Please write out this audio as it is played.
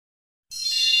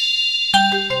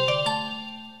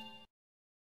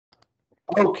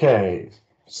Okay,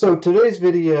 so today's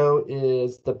video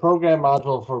is the program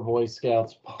module for Boy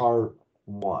Scouts Part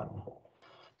 1.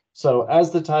 So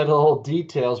as the title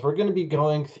details, we're going to be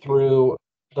going through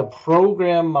the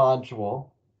program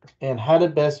module and how to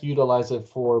best utilize it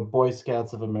for Boy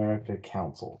Scouts of America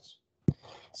councils.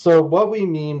 So what we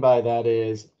mean by that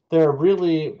is there are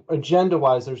really,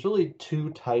 agenda-wise, there's really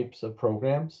two types of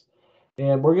programs.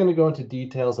 And we're going to go into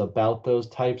details about those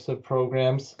types of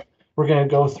programs. We're going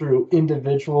to go through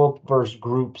individual versus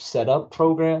group setup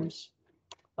programs.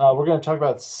 We're going to talk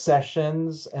about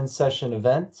sessions and session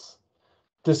events,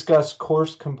 discuss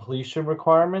course completion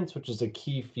requirements, which is a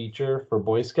key feature for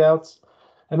Boy Scouts.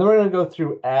 And then we're going to go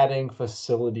through adding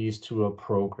facilities to a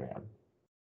program.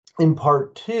 In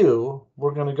part 2,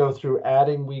 we're going to go through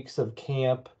adding weeks of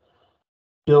camp,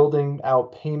 building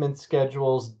out payment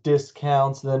schedules,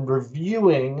 discounts, then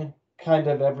reviewing kind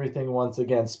of everything once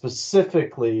again,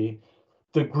 specifically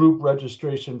the group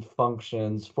registration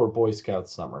functions for Boy Scout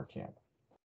summer camp.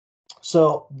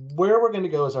 So where we're going to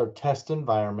go is our test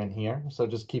environment here. So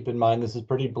just keep in mind, this is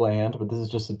pretty bland, but this is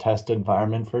just a test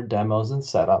environment for demos and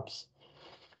setups.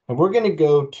 And we're going to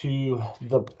go to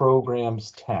the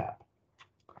programs tab.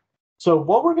 So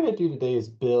what we're going to do today is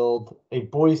build a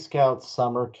Boy Scout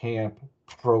summer camp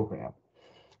program.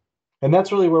 And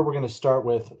that's really where we're going to start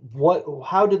with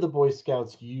how did the Boy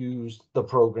Scouts use the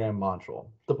program module?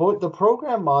 The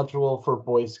program module for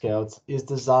Boy Scouts is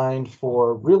designed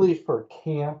for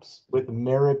camps with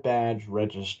merit badge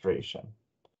registration.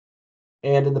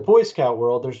 And in the Boy Scout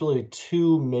world, there's really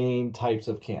two main types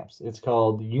of camps. It's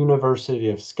called University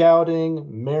of Scouting,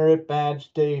 Merit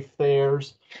Badge Day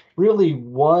fairs, really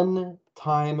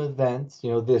one-time events,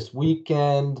 this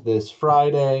weekend, this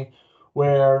Friday,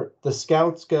 where the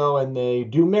Scouts go and they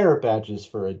do merit badges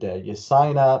for a day. You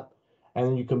sign up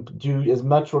and you can do as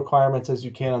much requirements as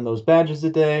you can on those badges a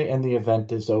day, and the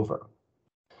event is over.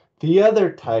 The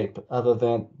other type of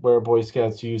event where Boy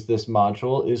Scouts use this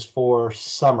module is for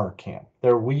summer camp.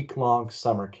 They're week-long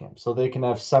summer camp. So they can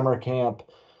have summer camp,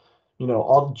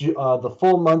 the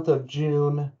full month of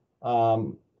June,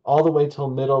 all the way till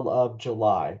middle of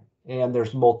July. And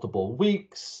there's multiple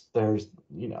weeks. There's,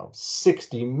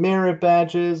 60 merit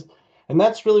badges. And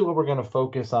that's really what we're going to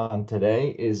focus on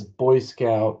today is Boy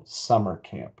Scout summer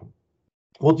camp.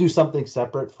 We'll do something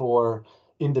separate for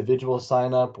individual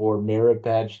sign up or merit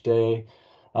badge day,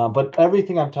 but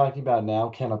everything I'm talking about now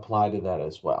can apply to that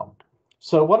as well.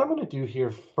 So what I'm going to do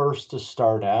here first to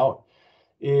start out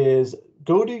is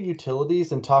go to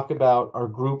utilities and talk about our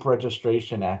group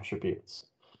registration attributes.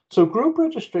 So group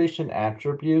registration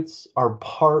attributes are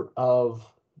part of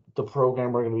the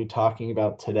program we're going to be talking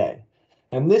about today.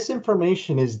 And this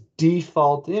information is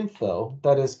default info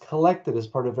that is collected as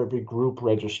part of every group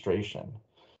registration.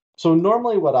 So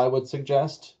normally what I would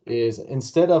suggest is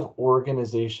instead of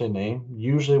organization name,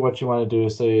 usually what you want to do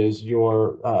is say is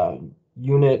your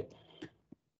unit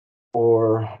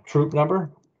or troop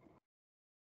number.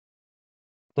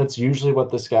 That's usually what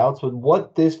the Scouts, but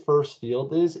what this first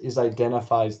field is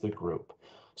identifies the group.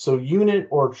 So unit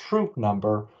or troop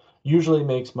number usually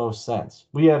makes most sense.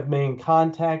 We have main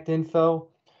contact info.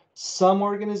 Some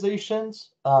organizations,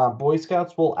 Boy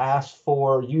Scouts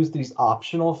will use these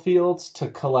optional fields to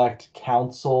collect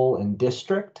council and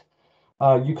district.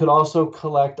 You could also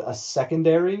collect a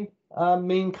secondary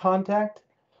main contact,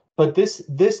 but this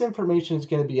information is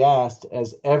going to be asked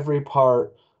as every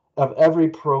part of every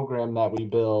program that we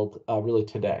build really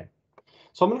today.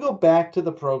 So I'm going to go back to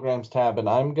the programs tab and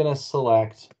I'm going to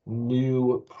select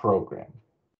new program.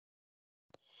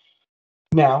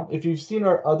 Now, if you've seen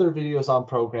our other videos on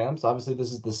programs, obviously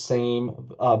this is the same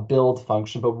build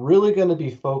function, but really going to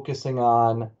be focusing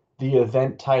on the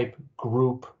event type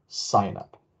group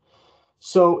signup.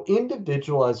 So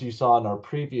individual, as you saw in our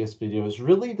previous video, is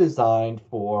really designed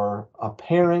for a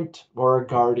parent or a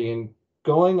guardian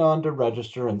going on to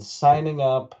register and signing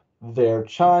up their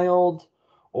child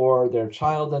or their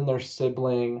child and their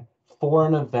sibling for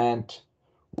an event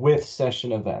with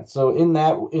session events. So in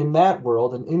that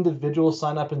world, an individual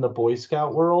sign up in the Boy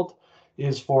Scout world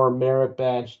is for merit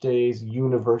badge days,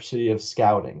 University of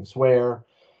Scoutings, where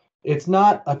it's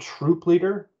not a troop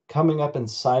leader coming up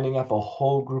and signing up a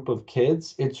whole group of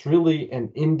kids. It's really an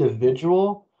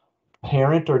individual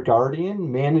parent or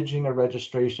guardian managing a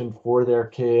registration for their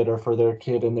kid or for their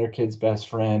kid and their kid's best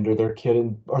friend or their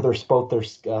kid or both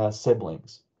their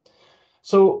siblings.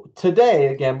 So today,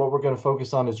 again, what we're going to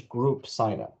focus on is group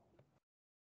sign up.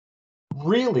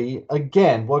 Really,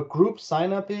 again, what group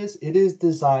sign up is, it is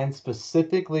designed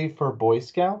specifically for Boy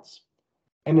Scouts.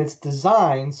 And it's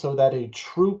designed so that a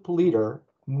troop leader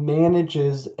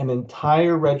manages an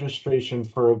entire registration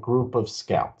for a group of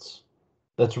scouts.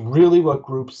 That's really what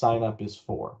group sign up is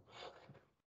for.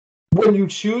 When you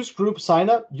choose group sign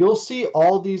up, you'll see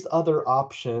all these other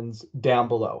options down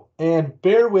below. And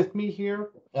bear with me here.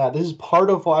 This is part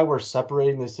of why we're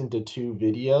separating this into two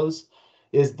videos,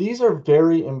 is these are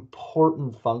very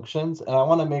important functions, and I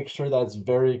want to make sure that's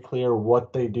very clear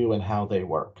what they do and how they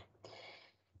work.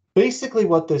 Basically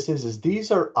what this is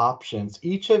these are options.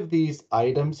 Each of these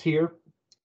items here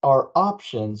are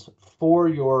options for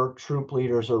your troop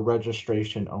leaders or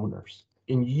registration owners,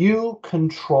 and you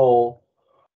control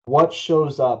what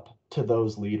shows up to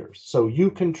those leaders. So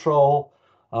you control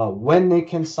when they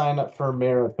can sign up for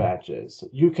merit badges.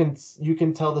 You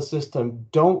can tell the system,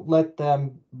 don't let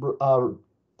them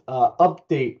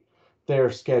update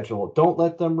their schedule. Don't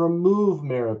let them remove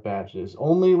merit badges.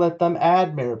 Only let them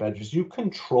add merit badges. You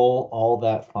control all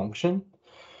that function.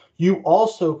 You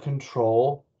also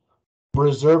control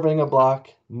reserving a block,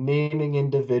 naming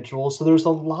individuals. So there's a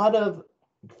lot of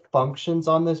functions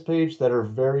on this page that are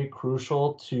very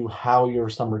crucial to how your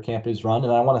summer camp is run,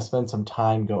 and I want to spend some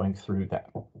time going through that.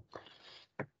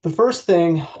 The first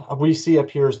thing we see up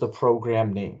here is the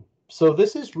program name. So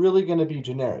this is really going to be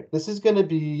generic. This is going to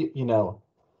be,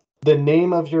 the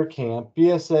name of your camp,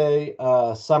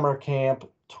 BSA Summer Camp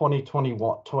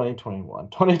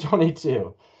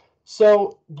 2022.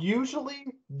 So usually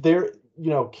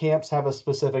camps have a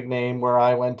specific name. Where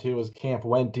I went to was Camp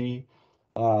Wente,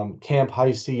 Camp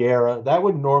High Sierra. That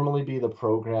would normally be the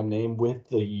program name with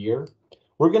the year.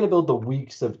 We're going to build the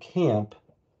weeks of camp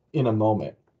in a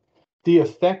moment. The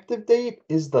effective date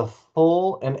is the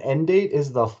full, and end date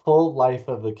is the full life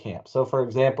of the camp. So for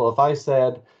example, if I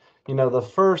said, the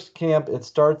first camp, it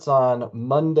starts on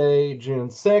Monday, June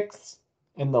 6th,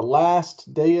 and the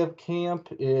last day of camp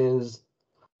is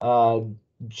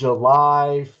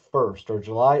July 1st or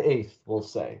July 8th, we'll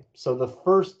say. So the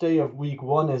first day of week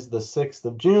 1 is the 6th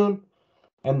of June,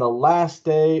 and the last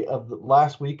day of the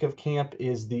last week of camp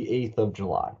is the 8th of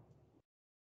July.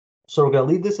 So we're going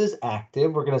to leave this as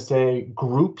active. We're going to say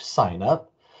group sign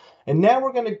up. And now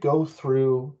we're going to go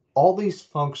through all these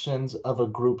functions of a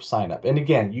group sign up. And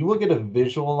again, you will get a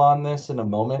visual on this in a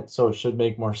moment, so it should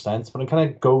make more sense, but I'm going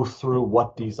to go through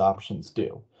what these options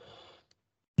do.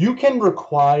 You can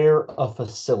require a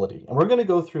facility, and we're going to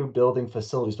go through building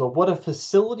facilities. But what a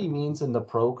facility means in the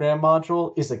program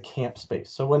module is a camp space.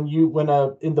 So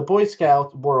in the Boy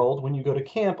Scout world, when you go to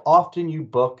camp, often you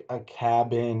book a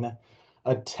cabin,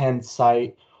 a tent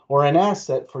site, or an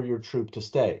asset for your troop to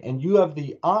stay. And you have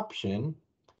the option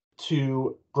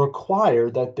to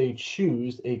require that they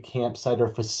choose a campsite or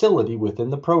facility within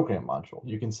the program module.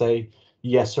 You can say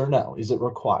yes or no. Is it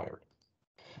required?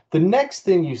 The next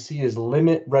thing you see is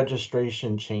limit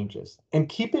registration changes. And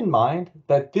keep in mind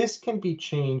that this can be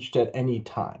changed at any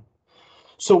time.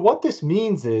 So what this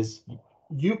means is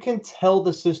you can tell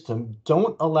the system,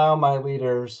 don't allow my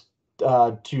leaders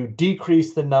to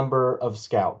decrease the number of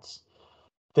scouts.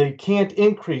 They can't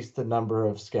increase the number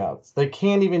of scouts. They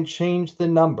can't even change the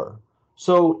number.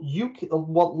 So a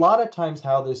lot of times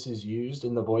how this is used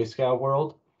in the Boy Scout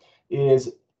world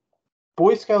is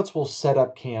Boy Scouts will set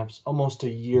up camps almost a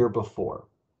year before.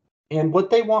 And what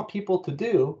they want people to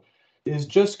do is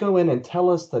just go in and tell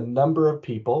us the number of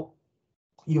people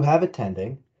you have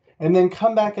attending, and then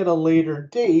come back at a later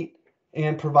date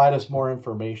and provide us more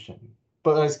information.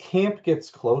 But as camp gets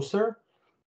closer,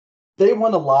 they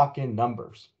want to lock in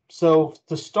numbers. So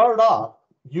to start off,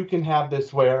 you can have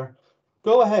this where,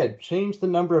 go ahead, change the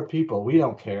number of people. We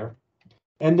don't care.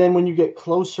 And then when you get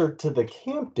closer to the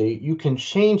camp date, you can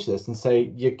change this and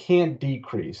say you can't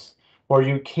decrease, or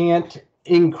you can't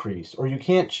increase, or you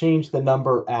can't change the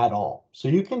number at all. So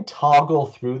you can toggle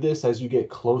through this as you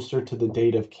get closer to the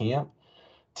date of camp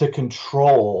to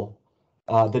control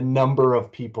the number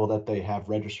of people that they have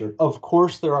registered. Of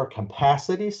course, there are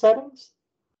capacity settings,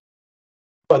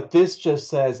 but this just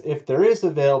says if there is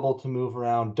available to move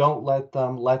around, don't let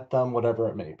them, whatever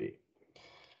it may be.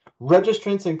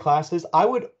 Registrants and classes, I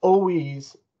would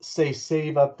always say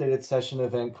save updated session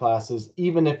event classes,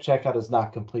 even if checkout is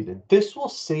not completed. This will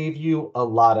save you a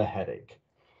lot of headache.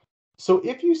 So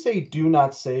if you say do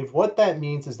not save, what that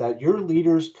means is that your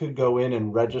leaders could go in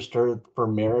and register for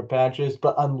merit badges,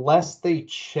 but unless they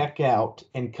check out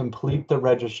and complete the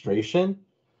registration,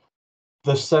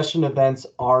 the session events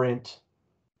aren't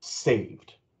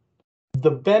saved. The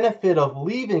benefit of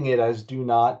leaving it as do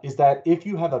not is that if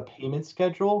you have a payment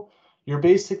schedule, you're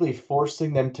basically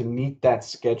forcing them to meet that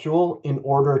schedule in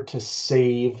order to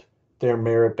save their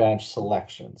merit badge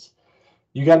selections.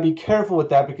 You got to be careful with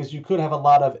that because you could have a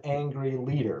lot of angry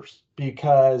leaders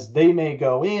because they may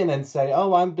go in and say,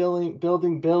 oh, I'm building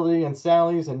Billy and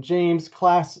Sally's and James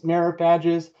class merit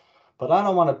badges, but I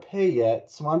don't want to pay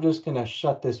yet, so I'm just going to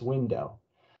shut this window.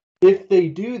 If they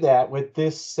do that with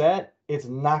this set, it's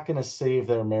not going to save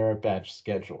their merit badge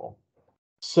schedule.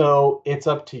 So it's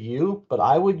up to you, but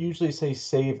I would usually say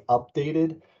save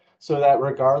updated so that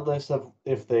regardless of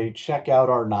if they check out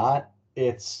or not,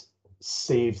 it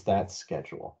saves that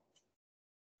schedule.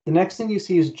 The next thing you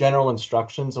see is general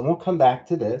instructions, and we'll come back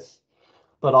to this,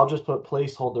 but I'll just put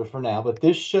placeholder for now. But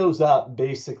this shows up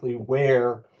basically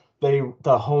where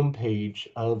the home page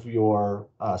of your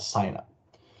sign up.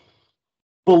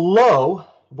 Below,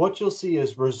 what you'll see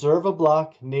is reserve a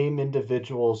block, name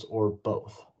individuals, or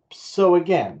both. So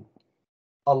again,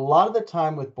 a lot of the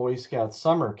time with Boy Scout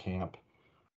summer camp,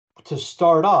 to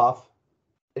start off,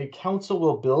 a council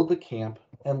will build the camp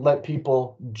and let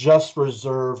people just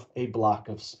reserve a block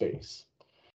of space.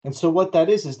 And so what that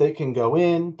is they can go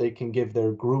in, they can give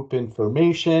their group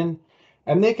information,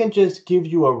 and they can just give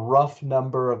you a rough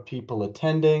number of people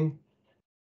attending,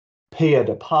 pay a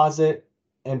deposit,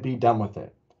 and be done with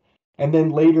it. And then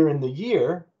later in the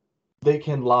year, they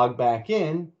can log back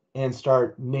in and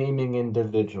start naming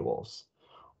individuals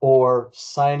or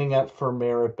signing up for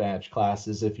merit badge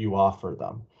classes if you offer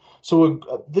them.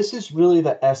 So this is really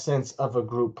the essence of a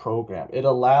group program. It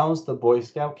allows the Boy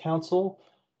Scout Council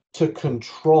to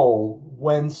control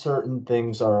when certain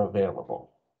things are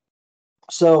available.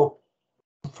 So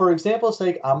for example's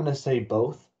sake, I'm going to say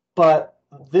both, but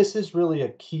this is really a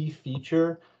key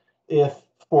feature if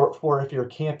if your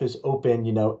camp is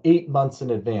open, 8 months in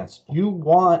advance. You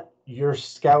want your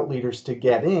scout leaders to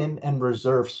get in and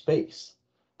reserve space,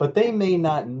 but they may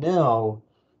not know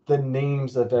the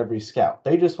names of every scout.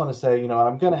 They just want to say,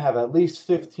 I'm going to have at least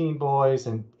 15 boys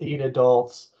and 8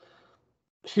 adults.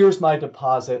 Here's my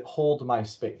deposit, hold my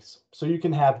space. So you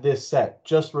can have this set,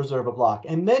 just reserve a block.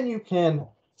 And then you can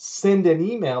send an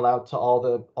email out to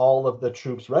all of the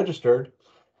troops registered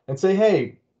and say,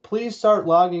 hey, please start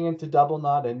logging into Double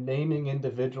Knot and naming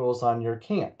individuals on your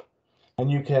camp. And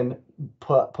you can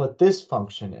put this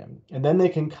function in, and then they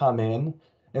can come in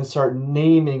and start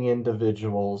naming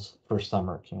individuals for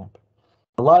summer camp.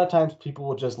 A lot of times people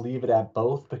will just leave it at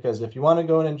both because if you want to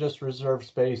go in and just reserve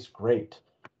space, great.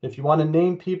 If you want to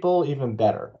name people, even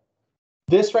better.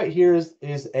 This right here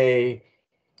is a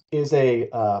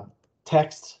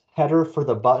text header for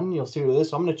the button. You'll see with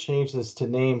this. So I'm going to change this to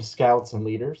name scouts and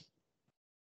leaders.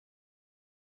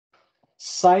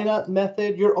 Sign up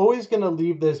method, you're always going to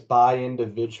leave this by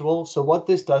individual. So what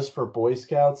this does for Boy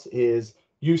Scouts is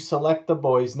you select the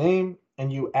boy's name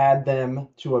and you add them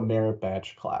to a merit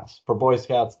badge class. For Boy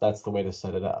Scouts, that's the way to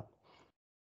set it up.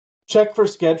 Check for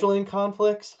scheduling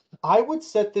conflicts. I would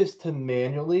set this to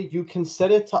manually. You can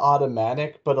set it to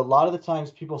automatic, but a lot of the times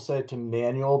people set it to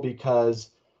manual because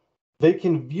they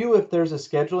can view if there's a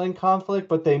scheduling conflict,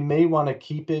 but they may want to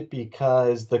keep it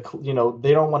because they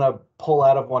don't want to pull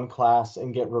out of one class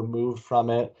and get removed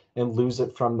from it and lose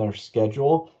it from their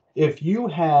schedule. If you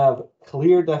have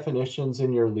clear definitions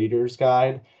in your leader's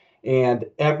guide and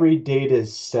every date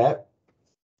is set,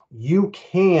 you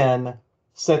can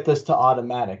set this to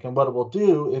automatic. And what it will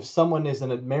do, if someone is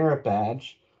in a merit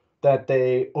badge that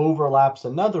they overlaps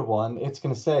another one, it's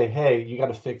going to say, hey, you got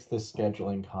to fix this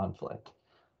scheduling conflict.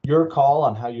 Your call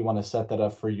on how you want to set that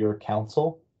up for your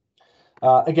council.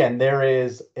 Again, there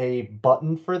is a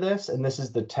button for this, and this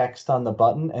is the text on the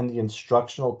button and the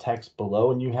instructional text below,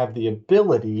 and you have the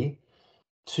ability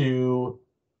to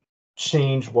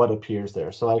change what appears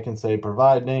there. So I can say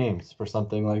provide names for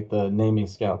something like the naming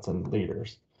scouts and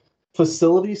leaders.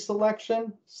 Facility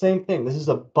selection, same thing. This is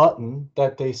a button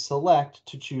that they select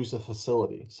to choose a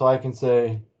facility. So I can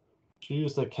say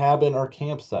choose a cabin or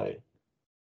campsite.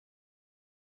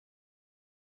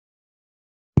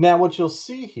 Now what you'll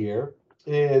see here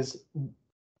is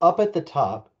up at the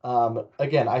top,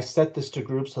 again, I set this to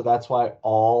groups, so that's why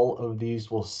all of these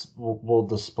will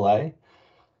display.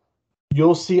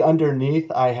 You'll see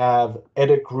underneath I have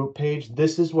edit group page.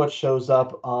 This is what shows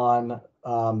up on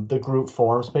the group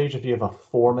forms page if you have a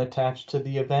form attached to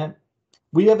the event.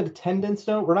 We have an attendance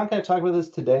note. We're not going to talk about this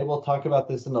today. We'll talk about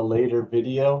this in a later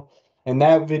video. And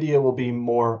that video will be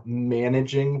more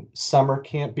managing summer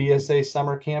camp, BSA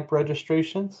summer camp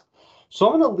registrations. So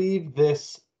I'm going to leave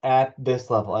this at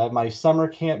this level. I have my summer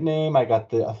camp name. I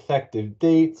got the effective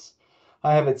dates.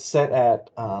 I have it set at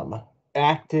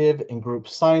active and group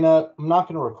sign up. I'm not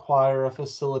going to require a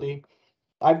facility.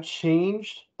 I've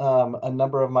changed a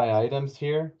number of my items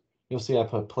here. You'll see I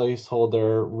put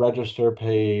placeholder, register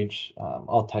page,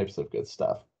 all types of good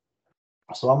stuff.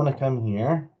 So I'm going to come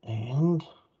here and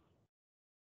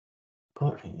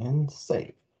put in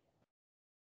save.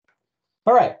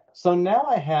 All right, so now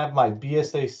I have my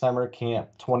BSA Summer Camp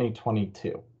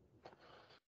 2022.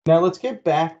 Now let's get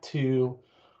back to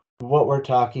what we're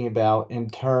talking about in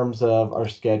terms of our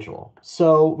schedule.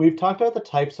 So we've talked about the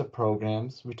types of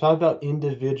programs. We talked about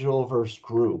individual versus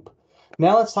group.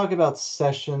 Now let's talk about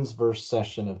sessions versus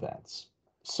session events.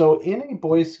 So in a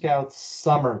Boy Scouts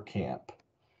summer camp,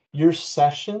 your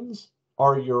sessions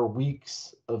are your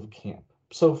weeks of camp.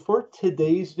 So for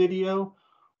today's video,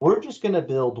 we're just going to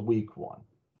build week one.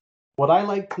 What I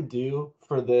like to do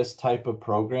for this type of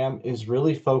program is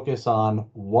really focus on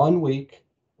 1 week,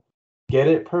 get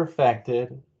it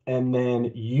perfected, and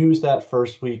then use that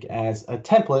first week as a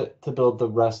template to build the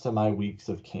rest of my weeks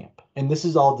of camp. And this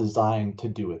is all designed to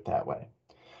do it that way.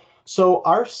 So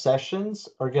our sessions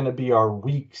are going to be our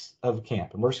weeks of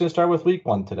camp. And we're just going to start with week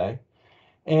one today.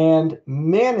 And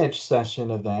managed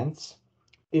session events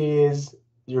is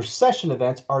your session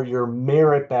events are your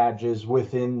merit badges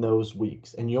within those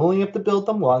weeks. And you only have to build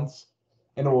them once,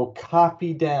 and it will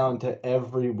copy down to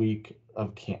every week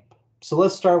of camp. So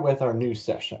let's start with our new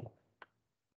session.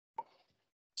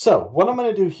 So what I'm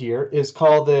going to do here is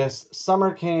call this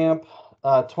Summer Camp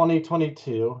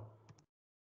 2022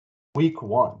 Week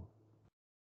 1.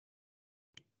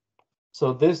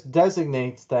 So this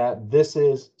designates that this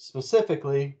is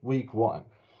specifically week 1.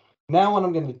 Now what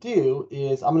I'm going to do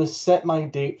is I'm going to set my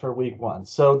date for week 1.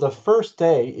 So the first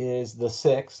day is the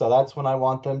 6th, so that's when I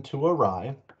want them to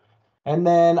arrive. And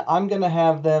then I'm going to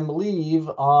have them leave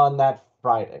on that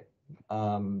Friday.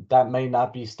 That may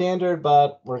not be standard,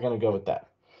 but we're going to go with that.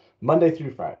 Monday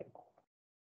through Friday.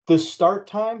 The start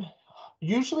time,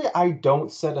 usually I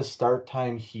don't set a start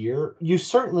time here. You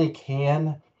certainly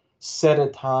can set a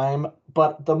time,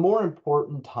 but the more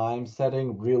important time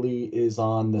setting really is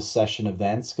on the session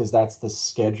events, because that's the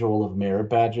schedule of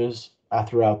merit badges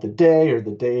throughout the day or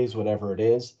the days, whatever it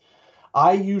is.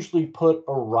 I usually put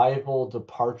arrival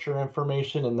departure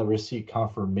information in the receipt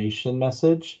confirmation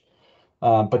message.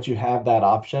 But you have that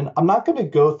option. I'm not going to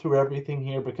go through everything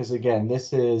here because, again,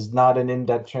 this is not an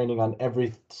in-depth training on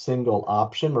every single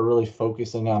option. We're really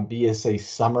focusing on BSA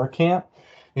Summer Camp.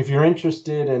 If you're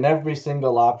interested in every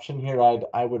single option here,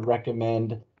 I would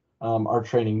recommend our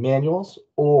training manuals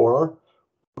or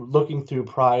looking through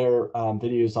prior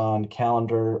videos on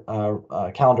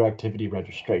calendar activity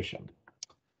registration.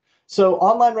 So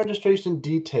online registration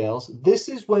details, this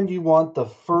is when you want the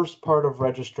first part of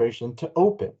registration to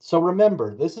open. So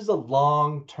remember, this is a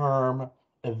long-term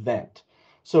event.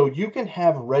 So you can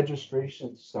have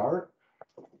registration start,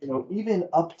 even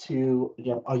up to,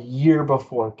 a year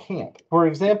before camp. For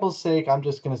example's sake, I'm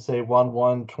just going to say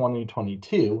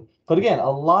 1/1/2022. But again,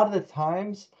 a lot of the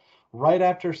times, right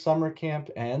after summer camp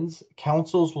ends,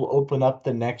 councils will open up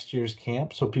the next year's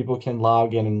camp so people can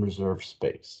log in and reserve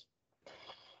space.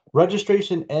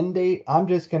 Registration end date, I'm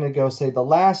just going to go say the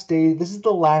last day. This is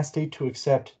the last day to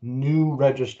accept new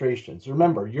registrations.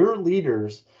 Remember, your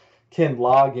leaders can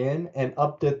log in and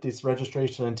update this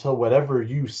registration until whatever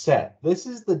you set. This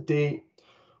is the date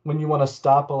when you want to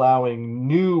stop allowing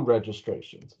new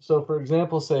registrations. So for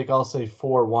example's sake, I'll say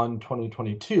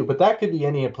 4/1/2022, but that could be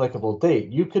any applicable date.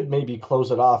 You could maybe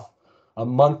close it off a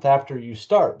month after you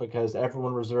start because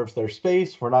everyone reserves their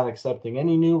space. We're not accepting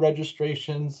any new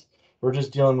registrations. We're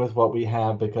just dealing with what we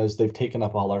have because they've taken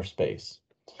up all our space.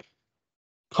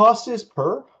 Cost is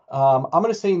per. I'm going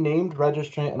to say named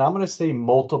registrant, and I'm going to say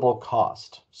multiple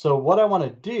cost. So what I want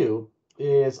to do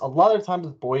is a lot of times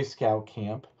with Boy Scout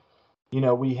camp,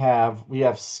 we have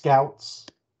scouts.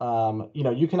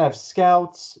 You can have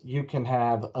scouts, you can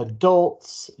have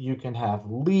adults, you can have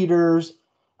leaders,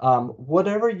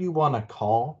 whatever you want to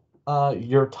call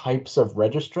your types of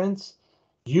registrants.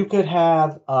 You could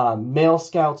have male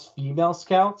scouts, female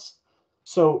scouts.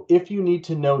 So if you need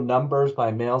to know numbers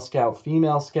by male scout,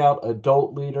 female scout,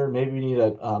 adult leader, maybe you need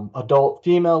an adult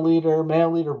female leader, male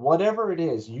leader, whatever it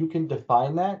is, you can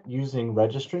define that using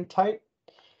registrant type.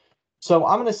 So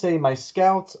I'm going to say my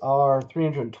scouts are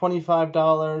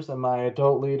 $325 and my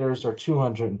adult leaders are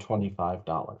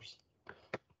 $225.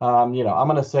 I'm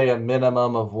going to say a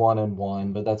minimum of 1 and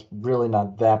 1, but that's really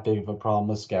not that big of a problem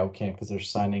with Scout Camp because they're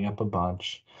signing up a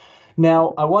bunch.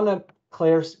 Now, I want to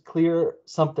clear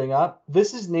something up.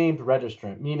 This is named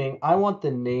registrant, meaning I want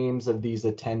the names of these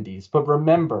attendees. But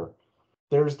remember,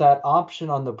 there's that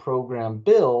option on the program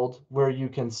build where you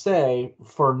can say,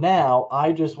 for now,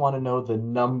 I just want to know the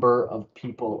number of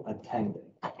people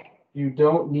attending. You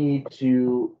don't need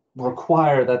to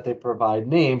require that they provide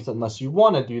names unless you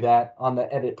want to do that on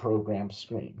the edit program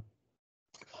screen.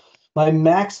 My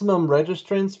maximum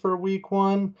registrants for week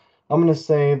 1, I'm going to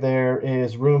say there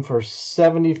is room for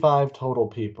 75 total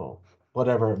people,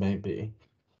 whatever it may be.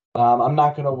 I'm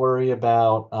not going to worry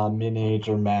about min age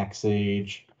or max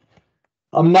age.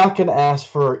 I'm not going to ask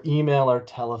for email or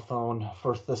telephone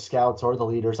for the scouts or the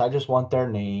leaders. I just want their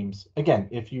names. Again,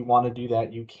 if you want to do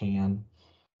that, you can.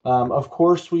 Of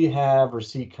course, we have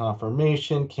receipt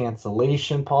confirmation,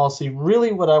 cancellation policy.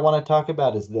 Really, what I want to talk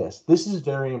about is this. This is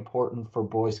very important for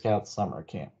Boy Scouts summer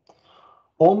camp.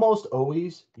 Almost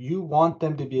always, you want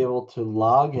them to be able to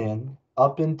log in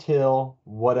up until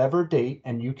whatever date,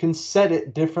 and you can set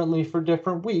it differently for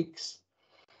different weeks.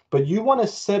 But you want to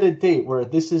set a date where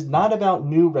this is not about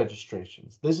new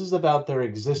registrations. This is about their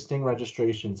existing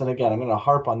registrations. And again, I'm going to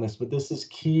harp on this, but this is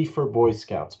key for Boy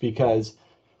Scouts because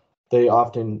they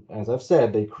often, as I've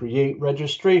said, they create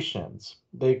registrations.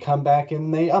 They come back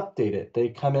and they update it. They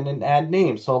come in and add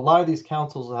names. So a lot of these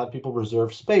councils will have people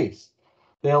reserve space.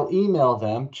 They'll email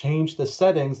them, change the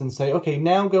settings, and say, okay,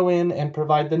 now go in and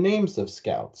provide the names of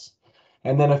scouts.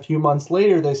 And then a few months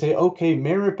later, they say, okay,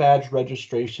 merit badge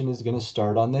registration is going to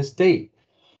start on this date.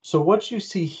 So what you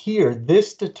see here,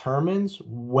 this determines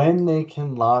when they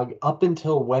can log, up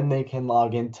until when they can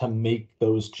log in to make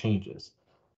those changes.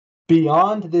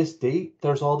 Beyond this date,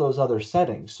 there's all those other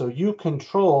settings. So you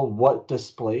control what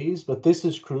displays, but this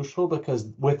is crucial because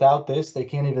without this, they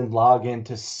can't even log in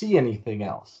to see anything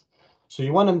else. So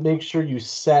you want to make sure you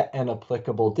set an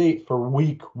applicable date for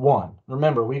week 1.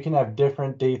 Remember, we can have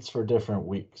different dates for different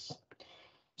weeks.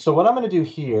 So what I'm going to do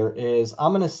here is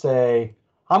I'm going to say,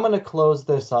 I'm going to close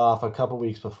this off a couple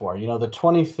weeks before. You know, the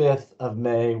 25th of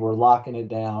May, we're locking it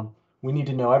down. We need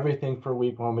to know everything for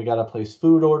week 1. We got to place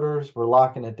food orders. We're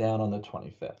locking it down on the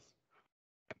 25th.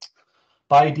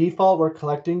 By default, we're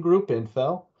collecting group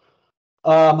info.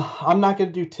 I'm not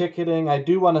going to do ticketing. I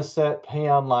do want to set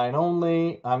pay online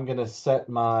only. I'm going to set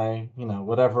my,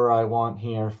 whatever I want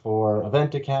here for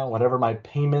event account, whatever my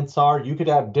payments are. You could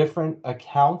have different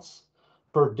accounts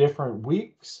for different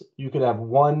weeks. You could have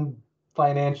one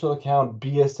financial account,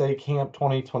 BSA Camp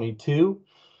 2022,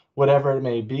 whatever it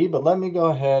may be. But let me go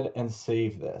ahead and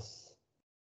save this.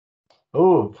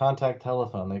 Oh, contact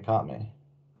telephone. They caught me.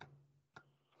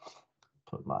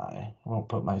 I won't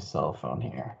put my cell phone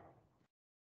here.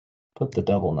 Put the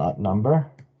double nut number.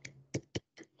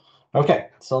 Okay,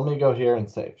 so let me go here and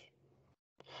save.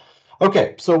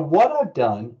 Okay, so what I've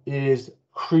done is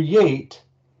create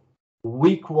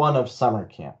week 1 of summer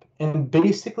camp. And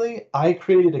basically, I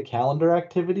created a calendar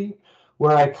activity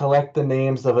where I collect the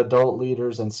names of adult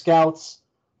leaders and scouts.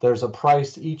 There's a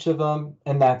price each of them,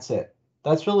 and that's it.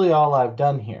 That's really all I've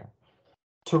done here.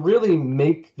 To really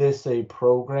make this a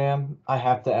program, I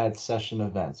have to add session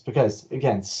events because,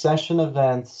 again, session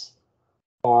events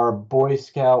are Boy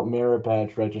Scout merit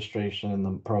badge registration in the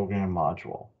program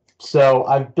module. So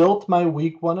I've built my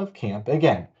week 1 of camp.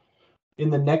 Again,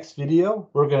 in the next video,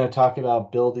 we're going to talk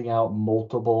about building out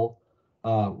multiple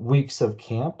weeks of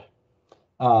camp,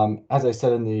 as I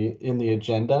said in the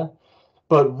agenda.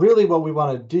 But really what we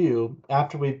want to do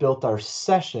after we built our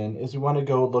session is we want to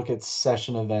go look at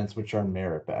session events, which are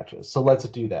merit badges. So let's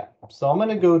do that. So I'm going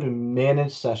to go to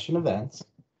manage session events.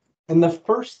 And the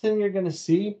first thing you're going to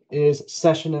see is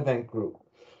session event group.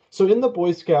 So in the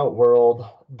Boy Scout world,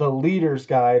 the leader's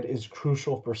guide is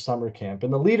crucial for summer camp.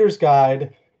 And the leader's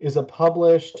guide is a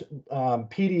published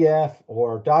PDF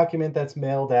or document that's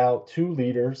mailed out to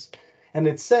leaders. And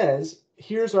it says,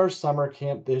 here's our summer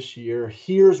camp this year.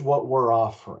 Here's what we're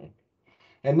offering.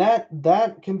 And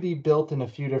that can be built in a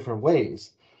few different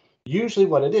ways. Usually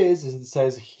what it is it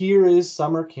says, here is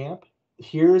summer camp.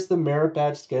 Here is the merit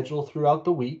badge schedule throughout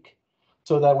the week.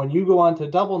 So that when you go on to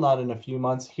Double Knot in a few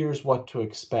months, here's what to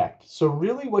expect. So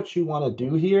really what you want to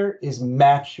do here is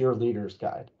match your leader's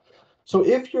guide. So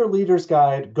if your leader's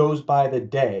guide goes by the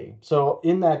day, so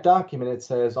in that document it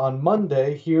says on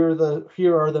Monday, here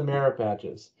are the merit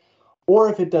badges. Or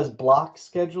if it does block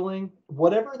scheduling,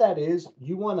 whatever that is,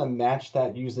 you want to match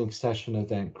that using session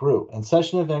event group. And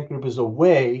session event group is a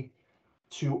way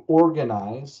to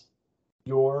organize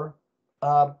your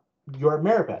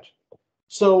merit badge.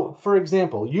 So, for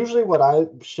example, usually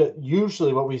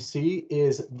what we see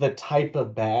is the type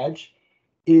of badge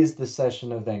is the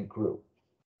session event group.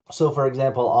 So, for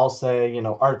example, I'll say,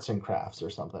 arts and crafts or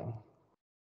something.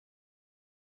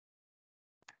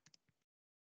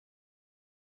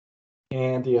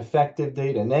 And the effective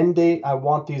date and end date, I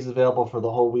want these available for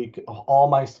the whole week, all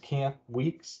my camp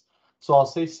weeks. So I'll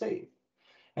say save.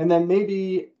 And then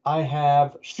maybe I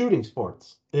have shooting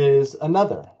sports is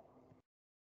another.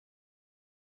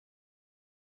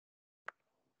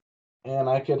 And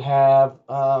I could have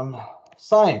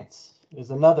science. is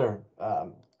another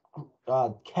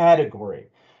category.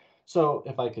 So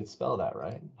if I could spell that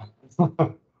right.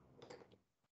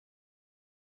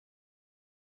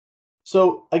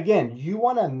 So again, you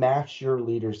want to match your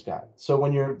leader's guide. So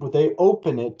when they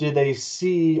open it, do they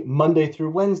see Monday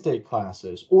through Wednesday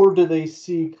classes, or do they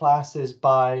see classes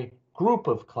by group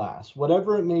of class?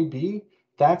 Whatever it may be,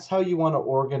 that's how you want to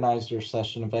organize your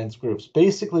session events groups.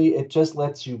 Basically, it just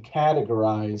lets you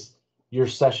categorize your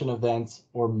session events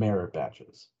or merit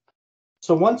badges.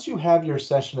 So once you have your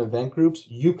session event groups,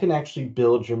 you can actually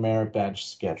build your merit badge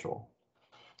schedule.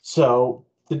 So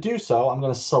to do so, I'm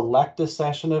going to select a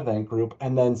session event group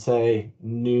and then say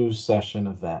new session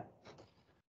event.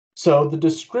 So the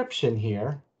description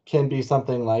here can be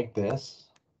something like this.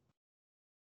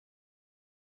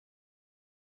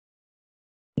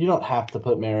 You don't have to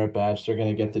put merit badge, they're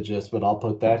going to get the gist, but I'll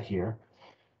put that here.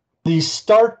 The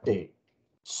start date.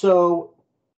 So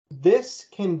this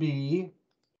can be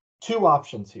two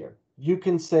options here. You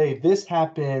can say this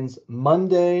happens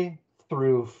Monday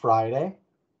through Friday,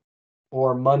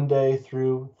 or Monday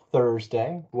through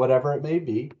Thursday, whatever it may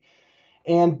be.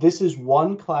 And this is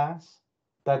one class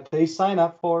that they sign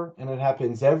up for, and it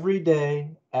happens every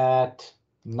day at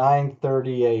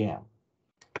 9:30 a.m.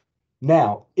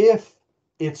 Now, if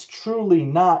it's truly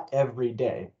not every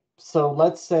day, so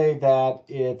let's say that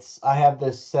I have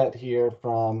this set here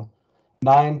from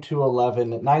 9:30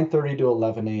 to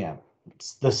 11 a.m.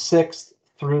 It's the 6th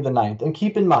through the 9th. And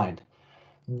keep in mind,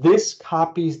 this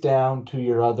copies down to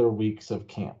your other weeks of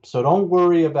camp. So don't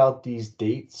worry about these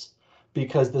dates,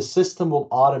 because the system will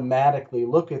automatically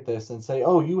look at this and say,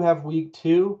 oh, you have week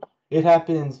 2. It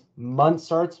happens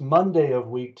starts Monday of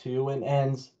week 2 and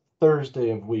ends Thursday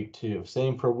of week 2.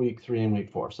 Same for week 3 and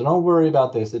week 4. So don't worry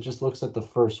about this. It just looks at the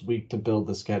first week to build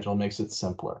the schedule, makes it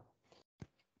simpler.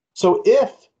 So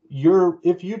if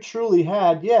you truly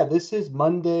had, this is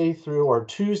Monday through, or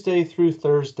Tuesday through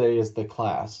Thursday is the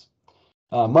class.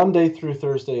 Monday through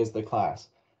Thursday is the class.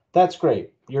 That's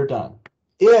great. You're done.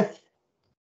 If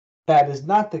that is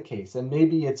not the case, and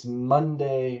maybe it's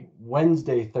Monday,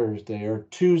 Wednesday, Thursday, or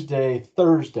Tuesday,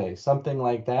 Thursday, something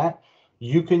like that,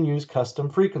 you can use custom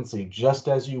frequency just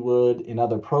as you would in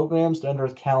other programs under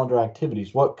calendar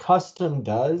activities. What custom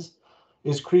does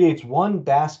is creates one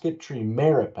basket tree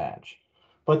merit badge.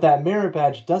 But that merit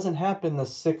badge doesn't happen the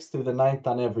 6th through the 9th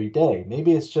on every day.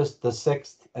 Maybe it's just the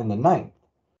 6th and the 9th.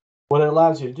 What it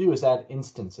allows you to do is add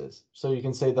instances. So you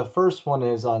can say the first one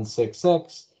is on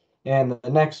 6/6, and the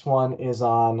next one is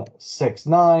on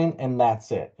 6/9, and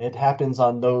that's it. It happens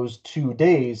on those 2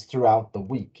 days throughout the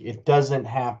week. It doesn't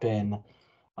happen.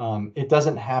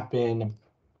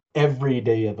 Every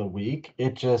day of the week.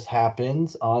 It just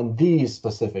happens on these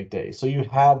specific days. So you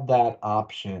have that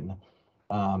option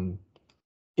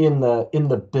in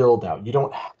the build out. You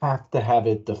don't have to have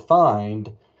it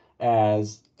defined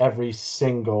as every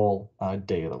single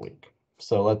day of the week.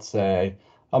 So let's say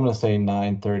I'm going to say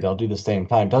 9:30. I'll do the same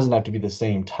time. It doesn't have to be the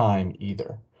same time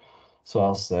either. So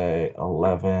I'll say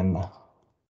 11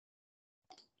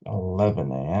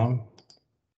 a.m.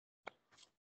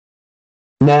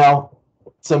 Now,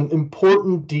 some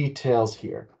important details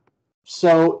here.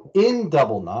 So in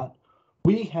Double Knot,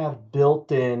 we have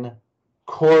built-in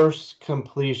course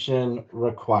completion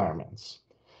requirements.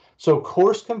 So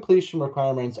course completion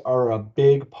requirements are a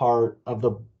big part of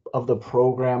the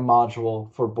program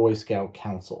module for Boy Scout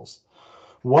councils.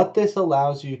 What this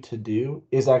allows you to do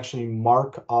is actually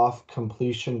mark off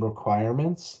completion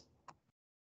requirements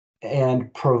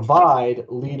and provide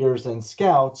leaders and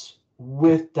scouts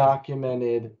with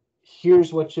documented,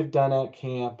 here's what you've done at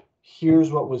camp,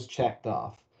 here's what was checked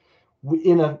off.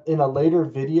 In a later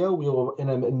video, in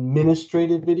an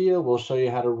administrative video, we'll show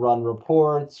you how to run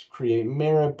reports, create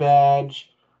merit badge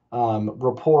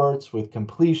reports with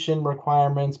completion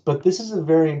requirements. But this is a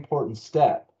very important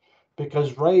step,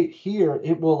 because right here,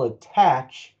 it will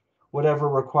attach whatever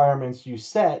requirements you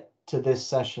set to this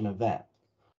session event.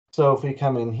 So if we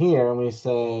come in here and we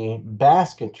say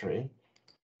basketry,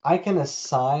 I can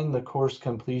assign the course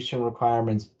completion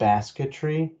requirements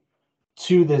basketry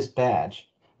to this badge.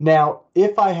 Now,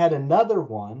 if I had another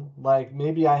one, like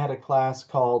maybe I had a class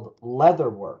called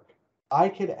leatherwork, I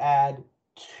could add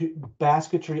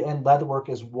basketry and leatherwork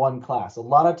as one class. A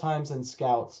lot of times in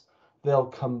Scouts, they'll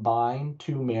combine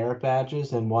 2 merit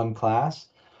badges in one class.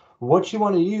 What you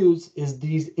want to use is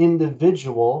these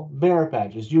individual merit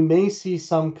badges. You may see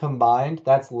some combined.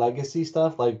 That's legacy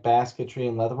stuff like basketry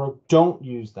and leatherwork. Don't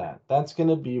use that. That's going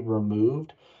to be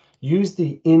removed. Use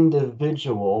the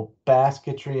individual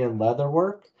basketry and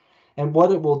leatherwork. And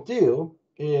what it will do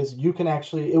is you can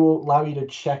actually, it will allow you to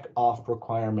check off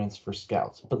requirements for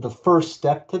scouts. But the first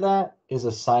step to that is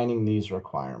assigning these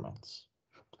requirements.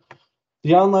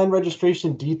 The online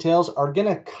registration details are going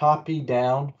to copy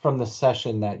down from the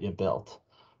session that you built.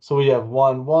 So we have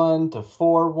 1/1 to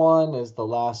 4/1 is the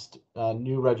last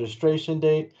new registration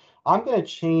date. I'm going to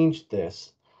change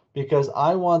this because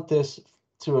I want this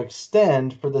to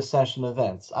extend for the session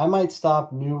events. I might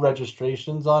stop new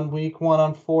registrations on week 1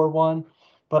 on 4/1,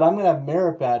 but I'm going to have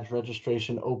merit badge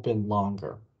registration open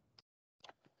longer.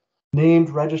 Named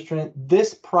registrant,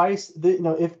 this price,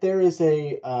 if there is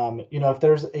a, if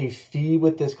there's a fee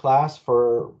with this class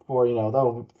for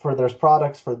there's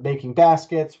products for making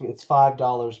baskets, it's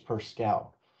 $5 per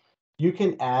scout. You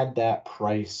can add that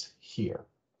price here.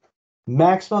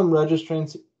 Maximum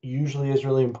registrants usually is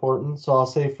really important. So I'll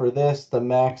say for this, the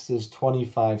max is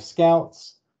 25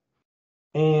 scouts.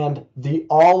 And the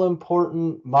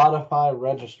all-important modify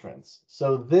registrants.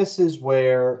 So this is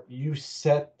where you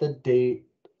set the date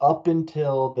up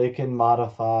until they can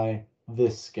modify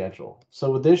this schedule.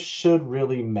 So this should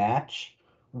really match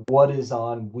what is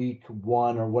on week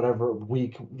 1 or whatever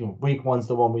week, week 1's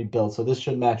the one we built. So this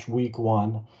should match week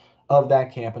 1 of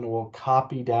that camp, and it will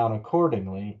copy down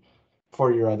accordingly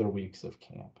for your other weeks of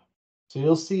camp. So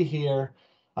you'll see here,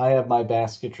 I have my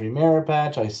basketry merit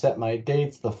badge. I set my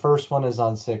dates. The first one is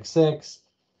on 6/6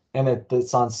 and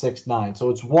it's on 6/9. So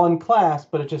it's one class,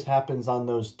 but it just happens on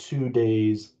those 2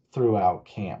 days throughout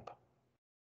camp.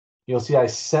 You'll see I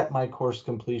set my course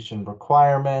completion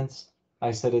requirements.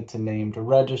 I set it to named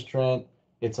registrant.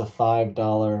 It's a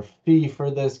 $5 fee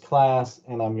for this class,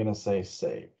 and I'm going to say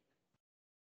save.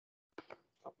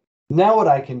 Now what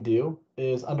I can do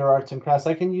is under arts and crafts,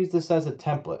 I can use this as a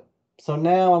template. So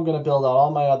now I'm going to build out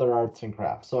all my other arts and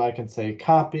crafts. So I can say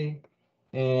copy,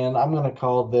 and I'm going to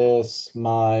call this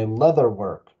my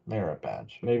leatherwork merit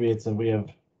badge. Maybe we have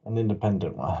an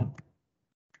independent one.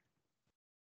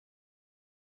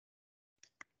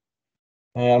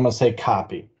 And I'm going to say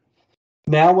copy.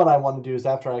 Now what I want to do is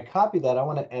after I copy that, I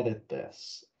want to edit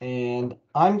this. And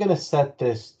I'm going to set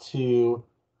this to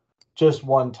just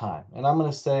one time. And I'm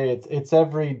going to say it's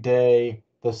every day,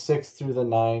 the 6th through the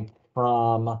 9th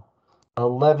from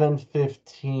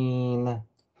 11:15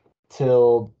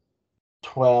 till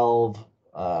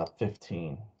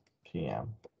 12:15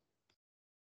 p.m.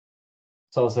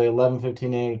 So I'll say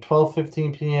 11:15 a.m. to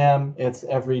 12:15 p.m. It's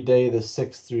every day the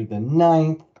 6th through the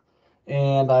 9th.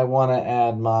 And I want to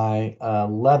add my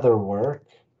leatherwork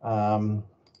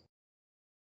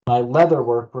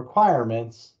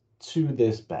requirements to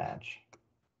this badge.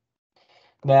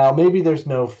 Now, maybe there's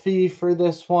no fee for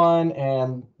this one,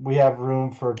 and we have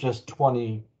room for just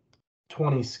 20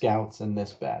 scouts in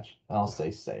this badge. I'll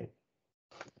say save.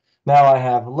 Now I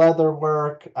have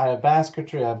leatherwork, I have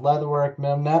basketry, I have leatherwork.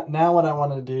 Now what I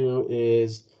want to do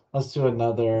is let's do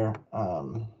another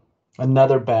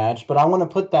badge, but I want to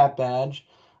put that badge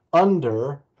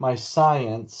under my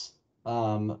science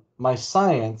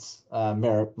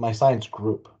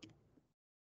group.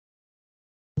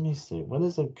 Let me see, what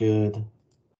is a good?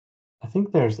 I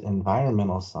think there's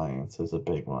environmental science is a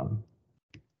big one.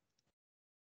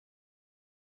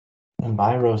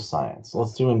 Enviroscience.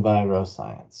 Let's do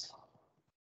enviroscience.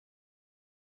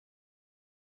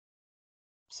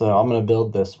 So I'm going to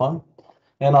build this one.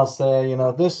 And I'll say,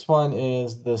 this one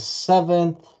is the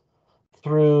 7th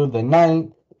through the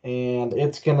 9th, and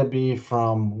it's going to be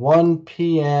from 1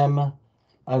 p.m.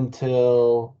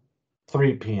 until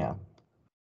 3 p.m.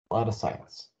 A lot of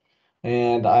science.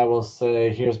 And I will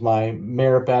say, here's my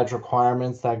merit badge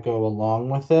requirements that go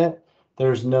along with it.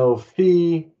 There's no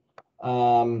fee. I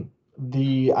am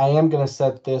going to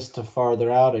set this to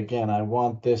farther out. Again, I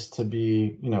want this to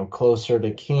be, closer to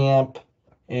camp.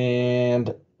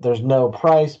 And there's no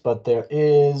price, but there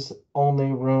is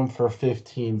only room for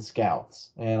 15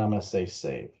 scouts. And I'm going to say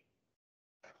save.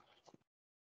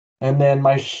 And then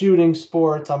my shooting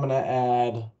sports, I'm going to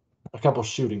add a couple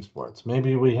shooting sports.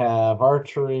 Maybe we have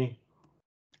archery.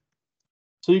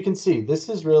 So you can see this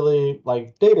is really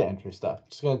like data entry stuff.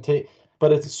 It's going to take,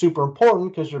 but it's super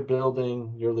important because you're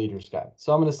building your leader's guide.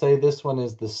 So I'm going to say this one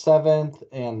is the 7th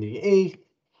and the 8th,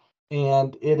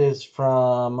 and it is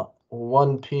from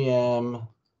 1 p.m.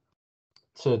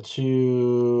 to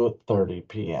 2:30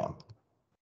 p.m.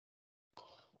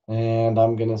 And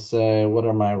I'm going to say, what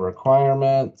are my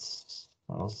requirements?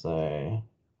 I'll say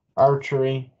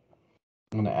archery.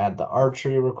 I'm going to add the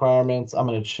archery requirements. I'm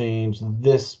going to change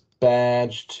this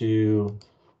badge to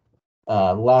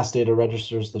last day to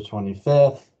register is the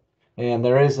 25th. And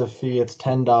there is a fee. It's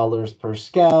 $10 per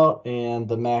scout, and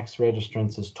the max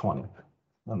registrants is 20.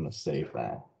 I'm going to save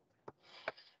that.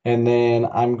 And then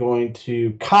I'm going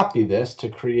to copy this to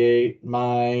create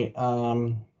my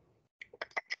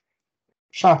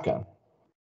shotgun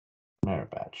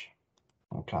merit badge.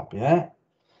 I'll copy that.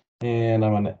 And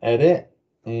I'm going to edit.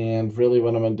 And really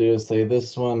what I'm going to do is say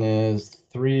this one is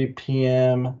 3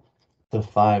 p.m. to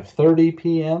 5:30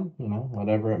 p.m.,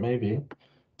 whatever it may be.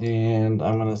 And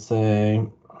I'm going to say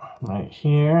right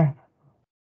here,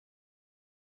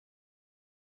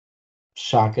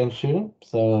 shotgun shooting.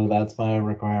 So that's my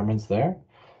requirements there.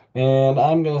 And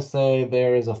I'm going to say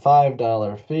there is a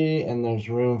 $5 fee and there's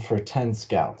room for 10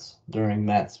 scouts during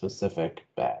that specific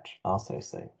badge. I'll say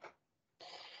save.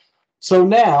 So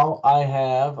now I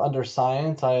have under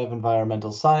science, I have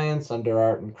environmental science. Under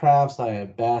art and crafts, I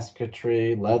have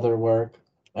basketry, leatherwork.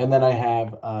 And then I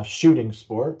have shooting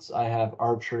sports. I have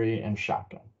archery and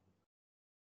shotgun.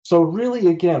 So really,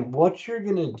 again, what you're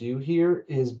going to do here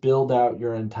is build out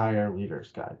your entire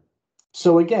leader's guide.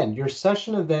 So again, your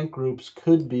session event groups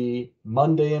could be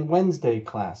Monday and Wednesday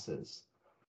classes,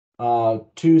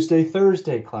 Tuesday,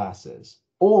 Thursday classes,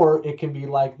 or it can be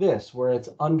like this, where it's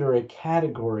under a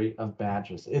category of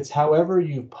badges. It's however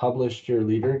you've published your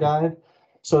leader guide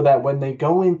so that when they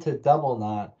go into double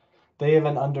knot, they have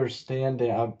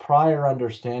a prior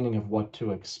understanding of what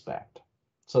to expect.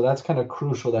 So that's kind of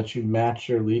crucial that you match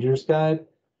your leader's guide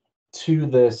to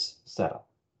this setup.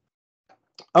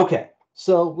 Okay,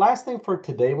 so last thing for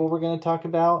today, what we're going to talk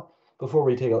about before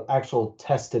we take an actual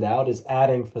test it out is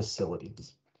adding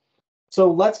facilities. So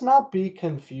let's not be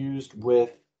confused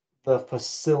with the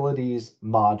facilities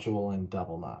module in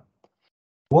Double Knot.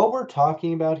 What we're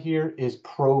talking about here is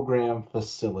program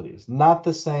facilities, not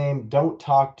the same, don't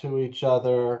talk to each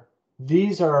other.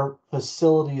 These are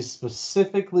facilities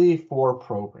specifically for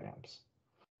programs.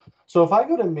 So if I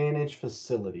go to manage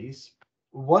facilities,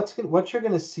 what you're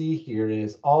going to see here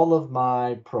is all of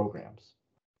my programs.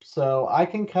 So I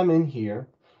can come in here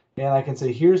and I can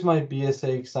say, here's my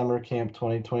BSA Summer Camp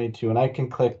 2022, and I can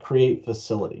click Create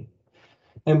Facility.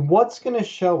 And what's going to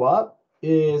show up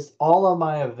is all of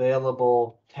my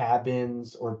available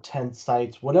cabins or tent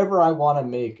sites, whatever I want to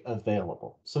make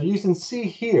available. So you can see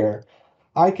here,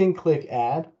 I can click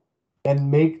Add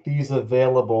and make these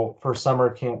available for Summer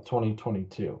Camp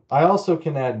 2022. I also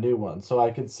can add new ones. So I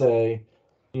could say,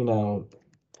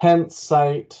 tent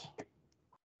site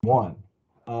 1.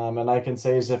 And I can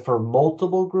say, is it for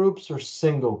multiple groups or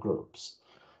single groups?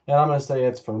 And I'm going to say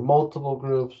it's for multiple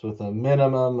groups with a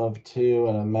minimum of 2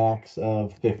 and a max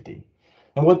of 50.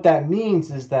 And what that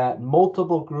means is that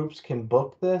multiple groups can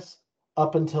book this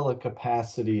up until a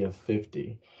capacity of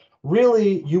 50.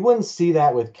 Really, you wouldn't see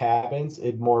that with cabins.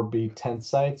 It'd more be tent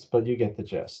sites, but you get the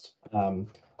gist.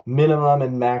 Minimum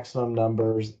and maximum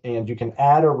numbers, and you can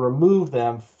add or remove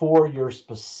them for your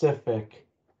specific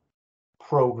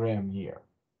program year.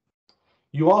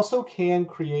 You also can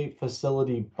create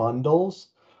facility bundles.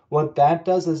 What that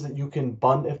does is that you can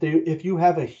bundle, if you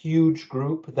have a huge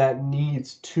group that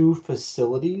needs 2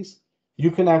 facilities,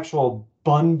 you can actually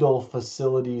bundle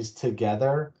facilities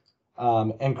together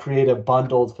and create a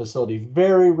bundled facility.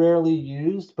 Very rarely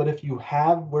used, but if you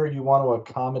have where you want to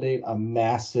accommodate a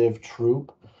massive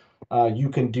troop, you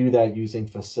can do that using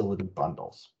facility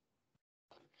bundles.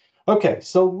 Okay,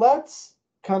 so let's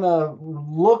kind of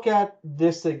look at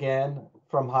this again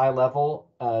from high level,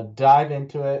 dive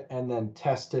into it, and then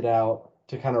test it out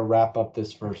to kind of wrap up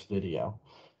this first video.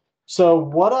 So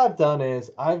what I've done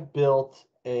is I've built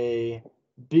a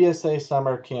BSA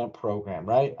summer camp program,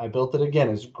 right? I built it again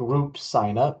as group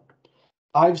sign up.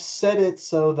 I've set it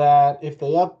so that if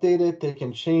they update it, they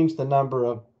can change the number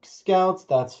of scouts.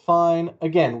 That's fine.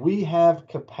 Again, we have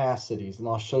capacities, and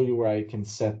I'll show you where I can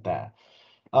set that.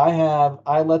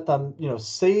 I let them,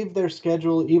 save their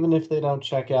schedule even if they don't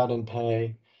check out and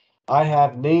pay. I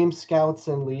have named scouts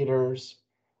and leaders.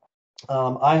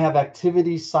 I have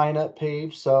activity sign up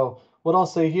page. So what I'll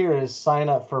say here is sign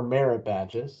up for merit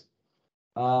badges.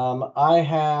 I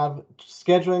have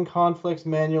scheduling conflicts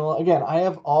manual. Again, I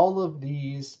have all of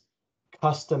these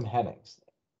custom headings,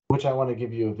 which I want to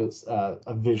give you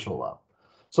a visual of.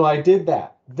 So I did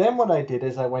that. Then what I did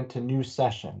is I went to new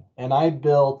session and I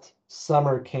built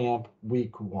summer camp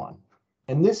week 1.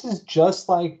 And this is just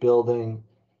like building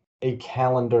a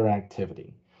calendar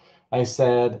activity. I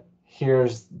said,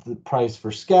 here's the price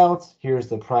for scouts. Here's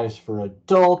the price for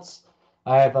adults.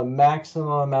 I have a maximum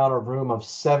amount of room of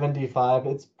 75.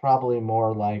 It's probably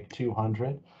more like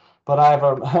 200. But I have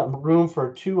a room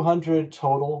for 200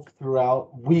 total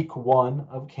throughout week 1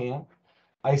 of camp.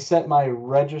 I set my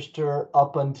register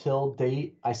up until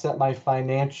date. I set my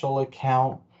financial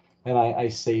account and I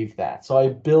saved that. So I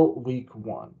built week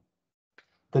 1.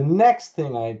 The next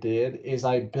thing I did is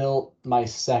I built my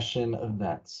session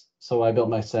events. So I built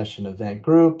my session event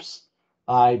groups.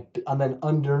 And then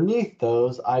underneath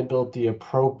those, I built the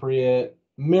appropriate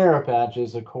merit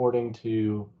badges according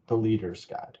to the leader's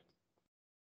guide.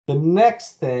 The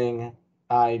next thing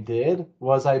I did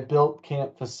was I built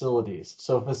camp facilities.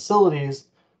 So facilities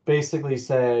basically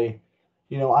say,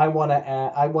 I want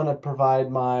to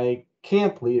provide my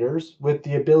camp leaders with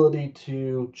the ability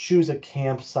to choose a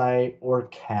campsite or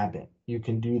cabin. You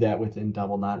can do that within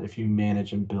Double Knot if you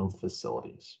manage and build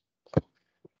facilities.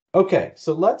 Okay,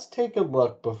 so let's take a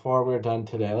look before we're done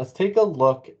today. Let's take a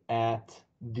look at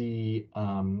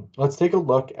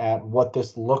what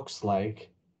this looks like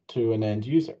to an end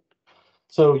user.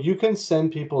 So you can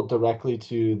send people directly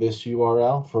to this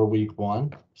URL for week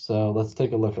 1. So let's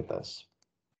take a look at this.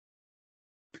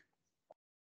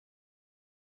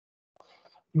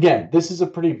 Again, this is a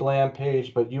pretty bland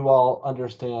page, but you all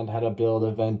understand how to build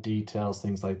event details,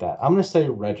 things like that. I'm going to say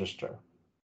register.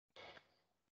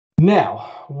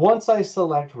 Now, once I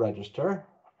select register,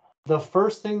 the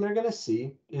first thing they're going to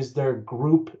see is their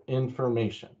group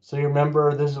information. So you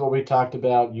remember, this is what we talked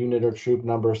about, unit or troop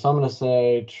number. So I'm going to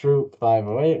say troop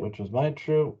 508, which was my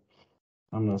troop.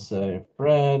 I'm going to say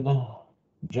Fred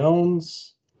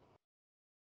Jones,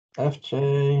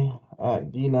 fj@dnot.com.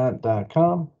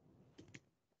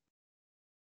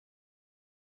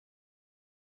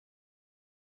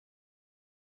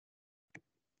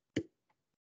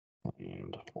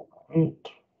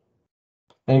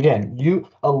 And again,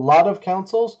 a lot of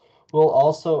councils will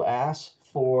also ask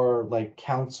for like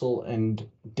council and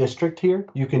district here.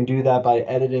 You can do that by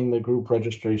editing the group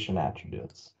registration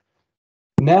attributes.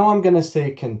 Now I'm going to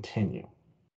say continue.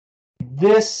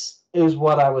 This is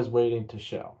what I was waiting to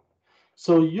show.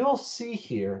 So you'll see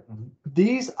here,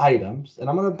 these items, and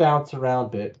I'm going to bounce around a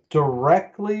bit,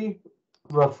 directly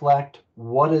reflect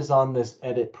what is on this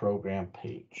edit program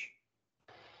page.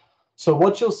 So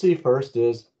what you'll see first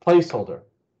is placeholder.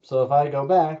 So if I go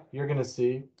back, you're going to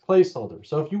see placeholder.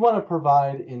 So if you want to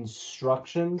provide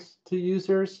instructions to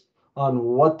users on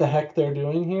what the heck they're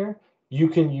doing here, you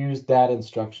can use that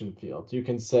instruction field. You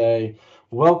can say,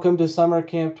 welcome to Summer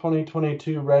Camp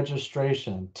 2022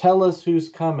 registration. Tell us who's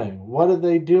coming. What are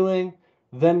they doing?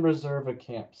 Then reserve a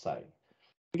campsite.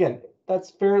 Again, that's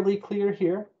fairly clear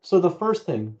here. So the first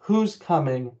thing, who's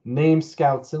coming, name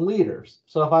scouts and leaders.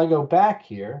 So if I go back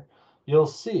here, you'll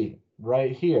see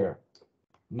right here,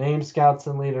 name scouts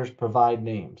and leaders provide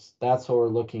names. That's what we're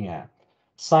looking at.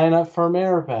 Sign up for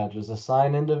merit badges,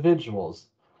 assign individuals.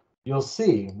 You'll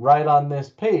see right on this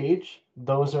page,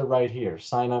 those are right here,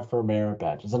 sign up for merit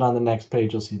badges. And on the next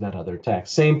page, you'll see that other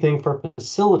text. Same thing for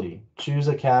facility, choose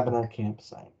a cabin or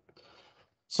campsite.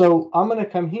 So I'm going to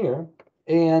come here,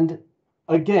 and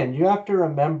again, you have to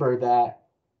remember that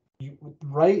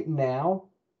right now,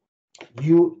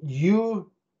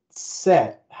 you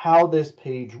set how this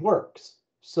page works.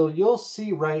 So you'll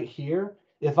see right here,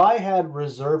 if I had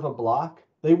reserve a block,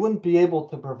 they wouldn't be able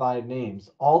to provide names.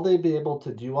 All they'd be able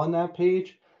to do on that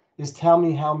page is tell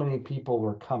me how many people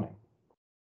were coming.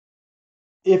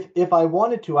 If I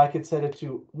wanted to, I could set it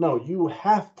to, no, you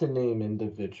have to name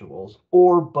individuals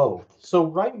or both. So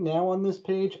right now on this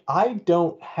page, I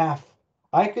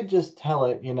could just tell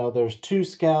it, there's 2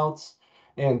 scouts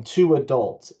and 2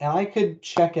 adults, and I could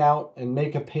check out and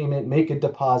make a payment, make a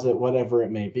deposit, whatever it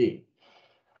may be.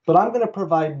 But I'm going to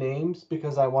provide names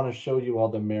because I want to show you all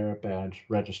the merit badge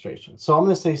registration. So I'm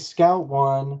going to say Scout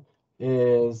 1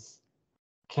 is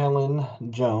Kellen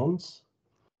Jones.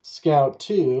 Scout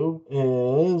 2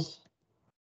 is,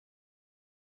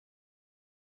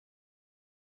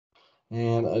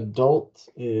 and adult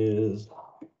is,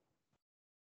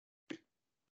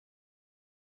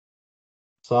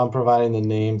 so I'm providing the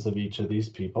names of each of these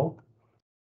people.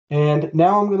 And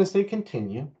now I'm going to say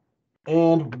continue.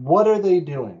 And what are they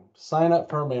doing? Sign up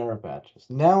for merit badges.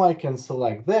 Now I can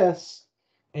select this,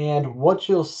 and what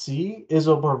you'll see is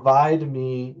it'll provide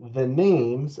me the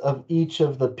names of each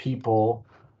of the people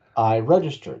I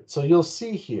registered. So you'll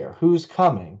see here who's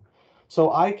coming.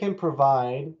 So I can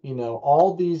provide,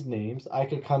 all these names. I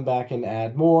could come back and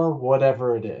add more,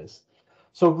 whatever it is.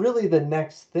 So really the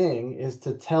next thing is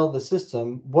to tell the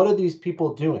system, what are these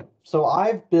people doing? So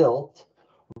I've built,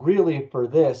 really for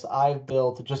this, I've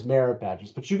built just merit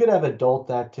badges, but you could have adult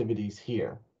activities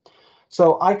here.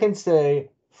 So I can say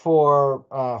for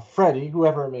Freddie,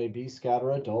 whoever it may be, scout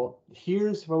or adult,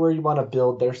 here's where you want to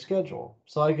build their schedule.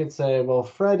 So I could say, well,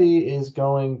 Freddie is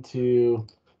going to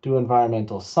do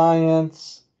environmental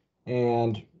science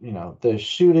and, the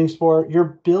shooting sport.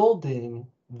 You're building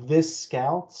this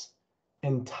scout's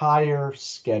entire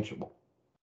schedule.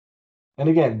 And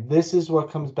again, this is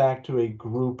what comes back to a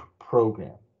group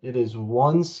program. It is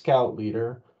one scout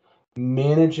leader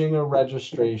managing a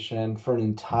registration for an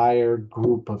entire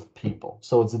group of people.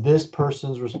 So it's this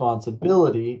person's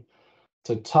responsibility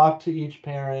to talk to each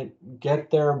parent,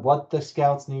 get their what the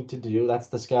scouts need to do. That's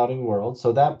the scouting world.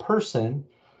 So that person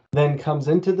then comes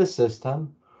into the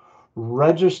system,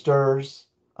 registers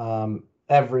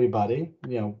everybody,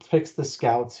 picks the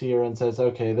scouts here and says,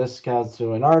 okay, this scout's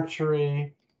doing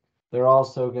archery. They're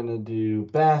also going to do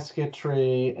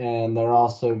basketry, and they're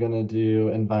also going to do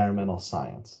environmental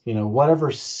science,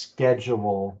 whatever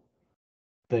schedule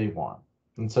they want.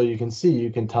 And so you can see,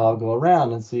 you can toggle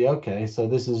around and see, okay, so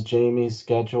this is Jamie's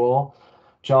schedule.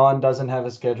 John doesn't have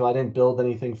a schedule. I didn't build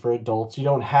anything for adults. You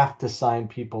don't have to sign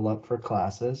people up for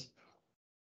classes.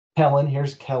 Kellen,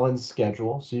 here's Kellen's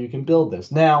schedule, so you can build this.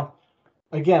 Now,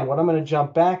 again, what I'm going to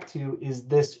jump back to is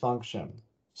this function.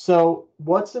 So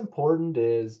what's important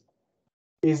is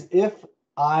if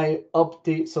I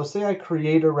update, so say I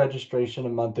create a registration a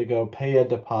month ago, pay a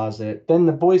deposit, then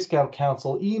the Boy Scout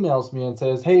Council emails me and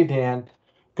says, hey, Dan,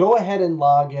 go ahead and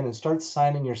log in and start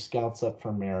signing your scouts up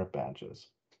for merit badges.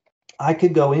 I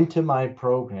could go into my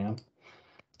program,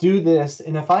 do this,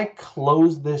 and if I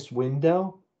close this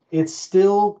window, it's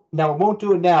still, now it won't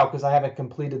do it now because I haven't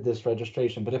completed this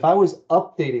registration, but if I was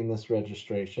updating this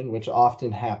registration, which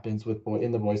often happens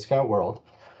in the Boy Scout world,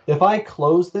 if I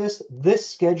close this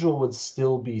schedule would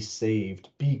still be saved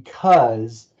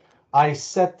because I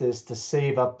set this to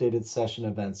save updated session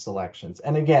event selections.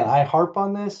 And again, I harp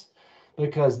on this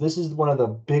because this is one of the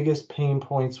biggest pain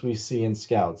points we see in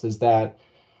Scouts is that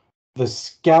the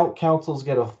scout councils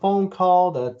get a phone call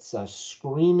that's a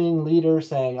screaming leader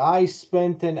saying, I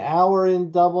spent an hour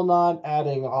in Double Knot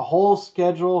adding a whole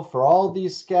schedule for all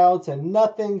these scouts and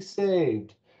nothing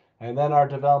saved. And then our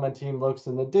development team looks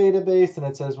in the database and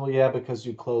it says, well, yeah, because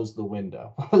you closed the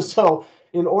window. So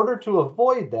in order to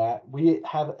avoid that, we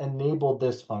have enabled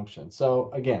this function.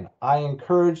 So again, I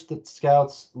encourage the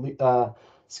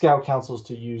scout councils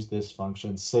to use this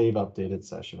function, save updated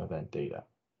session event data.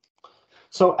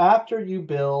 So after you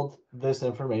build this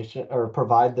information or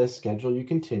provide this schedule, you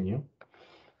continue.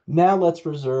 Now let's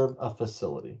reserve a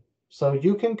facility. So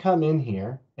you can come in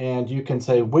here and you can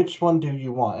say, which one do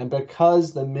you want? And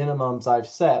because the minimums I've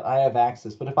set, I have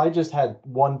access. But if I just had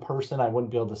one person, I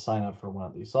wouldn't be able to sign up for one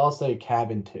of these. So I'll say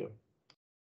cabin 2.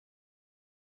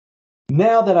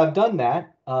 Now that I've done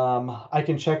that, I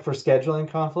can check for scheduling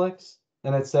conflicts.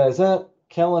 And it says,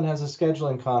 Kellen has a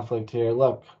scheduling conflict here.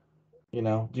 Look, do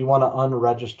you want to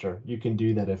unregister? You can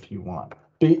do that if you want.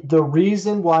 The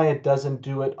reason why it doesn't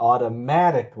do it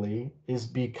automatically is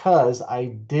because I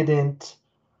didn't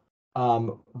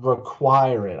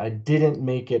require it. I didn't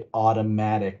make it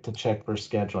automatic to check for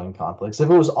scheduling conflicts.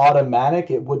 If it was automatic,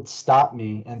 it would stop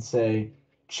me and say,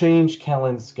 change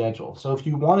Kellen's schedule. So if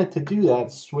you wanted to do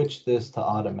that, switch this to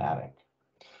automatic.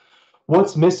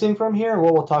 What's missing from here, and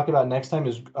what we'll talk about next time,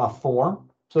 is a form.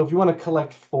 So if you want to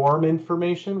collect form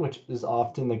information, which is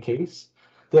often the case,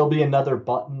 there'll be another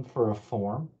button for a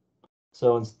form.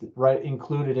 So it's right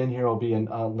included in here will be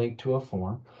a link to a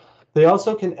form. They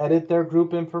also can edit their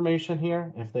group information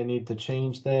here. If they need to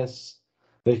change this,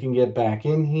 they can get back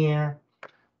in here,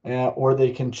 or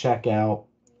they can check out,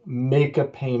 make a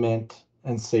payment,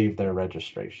 and save their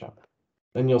registration.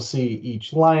 Then you'll see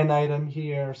each line item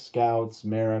here, scouts,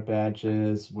 merit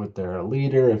badges, with their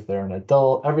leader, if they're an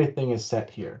adult, everything is set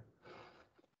here.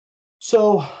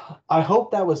 So I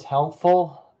hope that was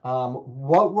helpful.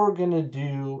 What we're going to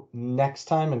do next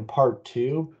time in part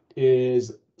 2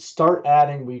 is start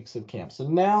adding weeks of camp. So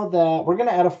now that we're going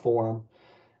to add a form,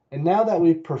 and now that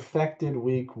we've perfected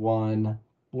week 1,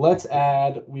 let's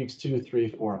add weeks 2, 3,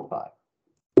 4, and 5.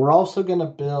 We're also going to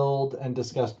build and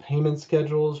discuss payment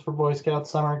schedules for Boy Scout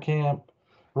summer camp.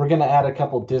 We're going to add a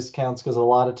couple discounts because a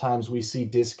lot of times we see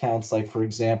discounts, like for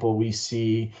example, we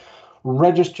see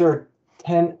register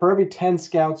 10 for every 10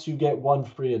 scouts you get 1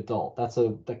 free adult. That's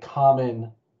the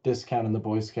common discount in the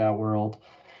Boy Scout world.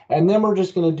 And then we're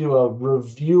just going to do a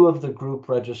review of the group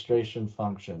registration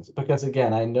functions because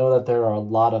again, I know that there are a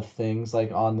lot of things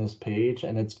like on this page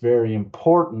and it's very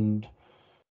important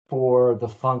for the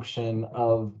function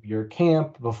of your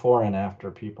camp before and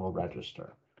after people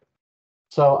register.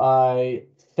 So I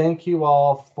thank you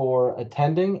all for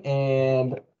attending,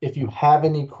 and if you have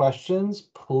any questions,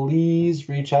 please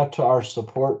reach out to our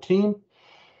support team.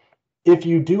 If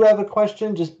you do have a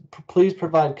question, just please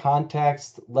provide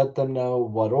context, let them know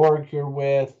what org you're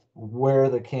with, where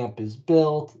the camp is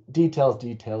built, details,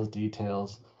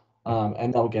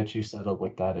 and they'll get you settled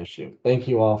with that issue. Thank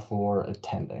you all for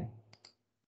attending.